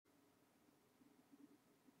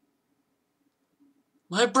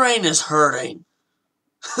My brain is hurting.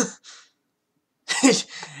 hey,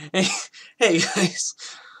 hey guys,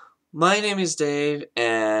 my name is Dave,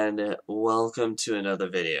 and welcome to another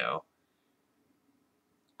video.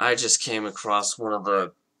 I just came across one of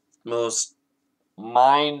the most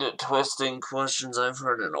mind-twisting questions I've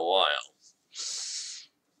heard in a while.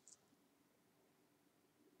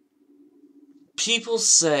 People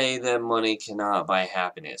say that money cannot buy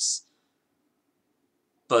happiness,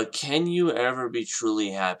 but can you ever be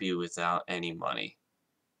truly happy without any money?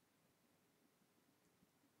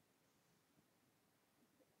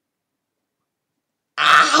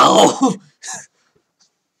 Ow!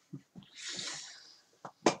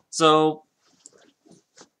 So,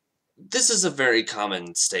 this is a very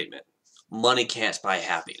common statement. Money can't buy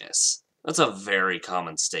happiness. That's a very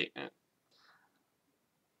common statement.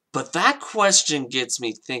 But that question gets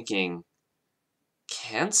me thinking,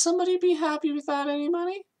 can somebody be happy without any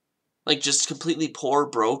money? Like just completely poor,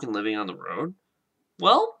 broke, and living on the road?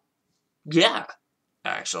 Well, yeah,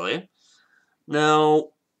 actually.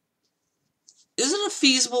 Now, is it a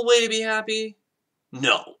feasible way to be happy?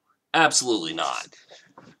 No, absolutely not.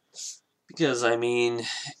 Because, I mean,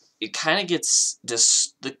 it kind of gets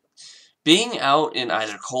being out in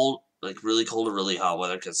either cold, like really cold or really hot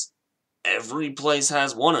weather, because every place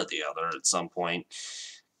has one or the other at some point,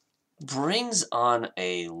 brings on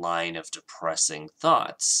a line of depressing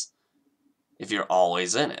thoughts if you're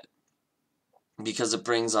always in it. Because it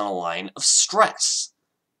brings on a line of stress.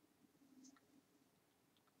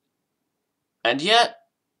 And yet,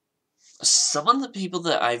 some of the people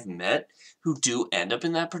that I've met who do end up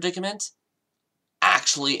in that predicament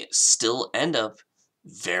actually still end up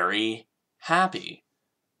very happy.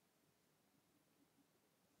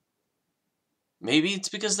 Maybe it's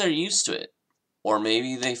because they're used to it. Or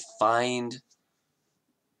maybe they find,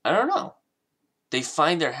 I don't know, they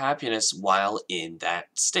find their happiness while in that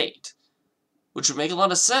state. Which would make a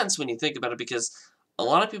lot of sense when you think about it, because a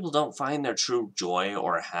lot of people don't find their true joy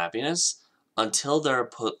or happiness until they're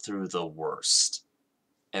put through the worst.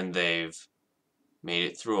 And they've made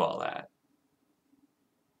it through all that.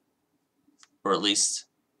 Or at least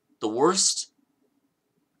the worst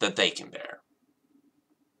that they can bear.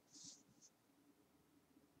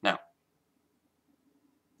 Now,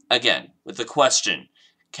 again, with the question,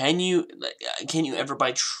 can you ever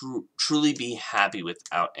truly be happy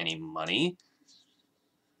without any money?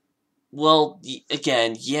 Well,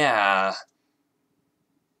 again, yeah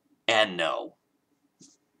and no.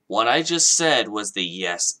 What I just said was the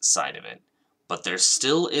yes side of it, but there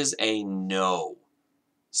still is a no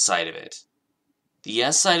side of it. The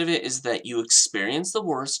yes side of it is that you experience the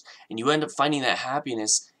worst, and you end up finding that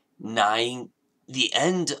happiness nigh the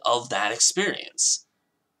end of that experience.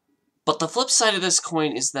 But the flip side of this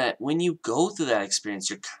coin is that when you go through that experience,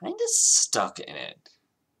 you're kind of stuck in it.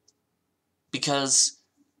 Because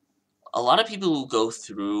a lot of people who go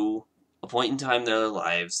through a point in time in their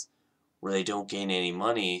lives where they don't gain any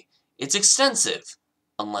money, it's extensive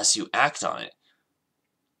unless you act on it.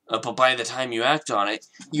 But by the time you act on it,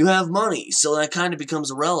 you have money, so that kind of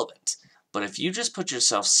becomes irrelevant. But if you just put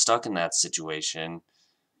yourself stuck in that situation,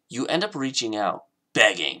 you end up reaching out,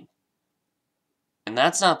 begging. And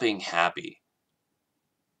that's not being happy.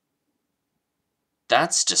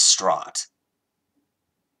 That's distraught.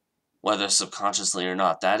 Whether subconsciously or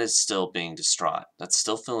not, that is still being distraught. That's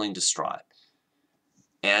still feeling distraught.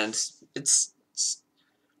 And it's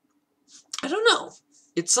I don't know.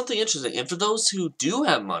 It's something interesting. And for those who do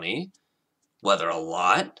have money, whether a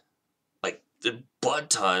lot, like a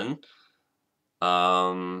butt ton,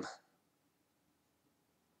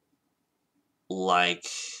 like,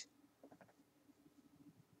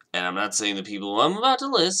 and I'm not saying the people I'm about to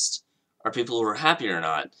list are people who are happy or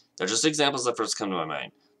not. They're just examples that first come to my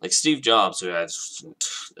mind. Like Steve Jobs, who has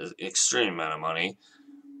an extreme amount of money,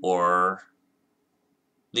 or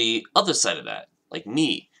the other side of that, like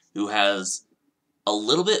me, who has a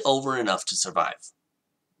little bit over enough to survive.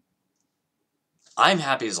 I'm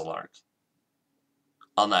happy as a lark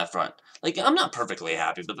on that front. Like, I'm not perfectly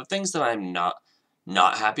happy, but the things that I'm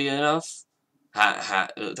not happy enough,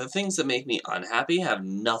 the things that make me unhappy have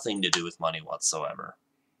nothing to do with money whatsoever.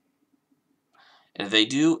 And if they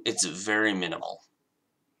do, it's very minimal.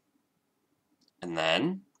 And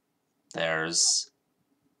then there's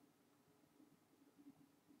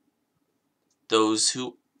those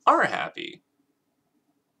who are happy.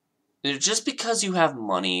 Just because you have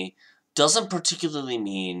money doesn't particularly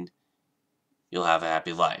mean you'll have a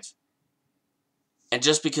happy life. And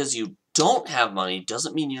just because you don't have money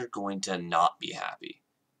doesn't mean you're going to not be happy.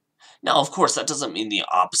 Now, of course, that doesn't mean the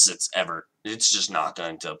opposite's ever. It's just not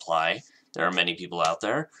going to apply. There are many people out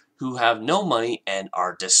there who have no money and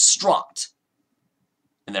are distraught.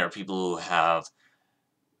 And there are people who have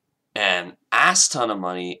an ass ton of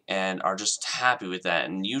money and are just happy with that,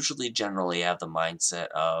 and usually generally have the mindset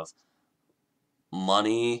of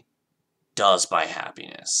money does buy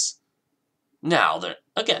happiness. Now, there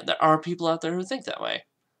are people out there who think that way.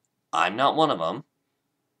 I'm not one of them.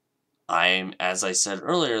 I'm, as I said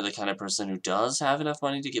earlier, the kind of person who does have enough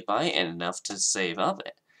money to get by and enough to save up,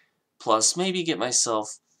 plus maybe get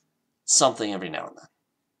myself something every now and then.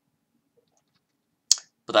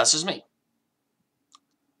 But that's just me.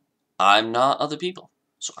 I'm not other people,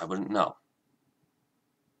 so I wouldn't know.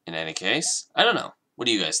 In any case, I don't know. What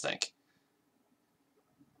do you guys think?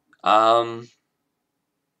 Or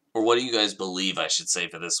what do you guys believe I should say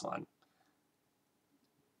for this one?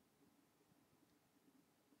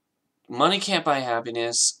 Money can't buy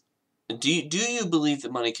happiness. Do you believe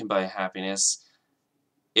that money can buy happiness?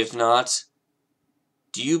 If not,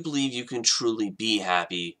 do you believe you can truly be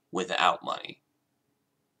happy without money?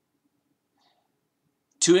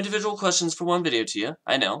 2 individual questions for 1 video to you.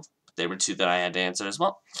 I know, but they were 2 that I had to answer as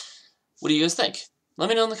well. What do you guys think? Let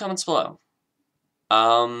me know in the comments below.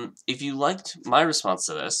 If you liked my response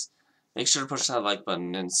to this, make sure to push that like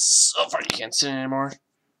button, and so far you can't see it anymore.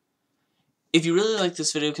 If you really like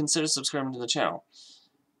this video, consider subscribing to the channel.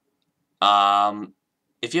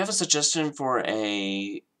 If you have a suggestion for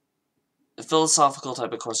a philosophical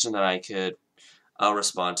type of question that I could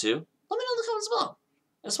respond to, let me know in the comments below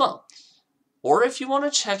as well. Or if you want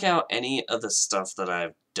to check out any of the stuff that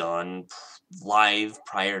I've done live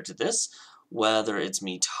prior to this, whether it's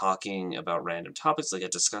me talking about random topics like a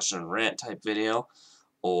discussion and rant type video,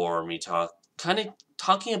 or me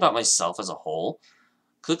talking about myself as a whole,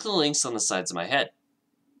 click the links on the sides of my head.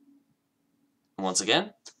 And once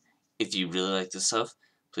again, if you really like this stuff,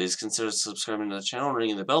 please consider subscribing to the channel and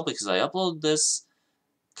ringing the bell, because I upload this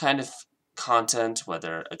kind of content,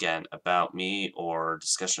 whether, again, about me or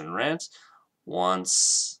discussion and rant,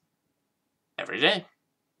 once every day.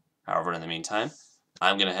 However, in the meantime,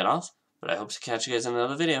 I'm going to head off, but I hope to catch you guys in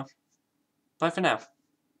another video. Bye for now.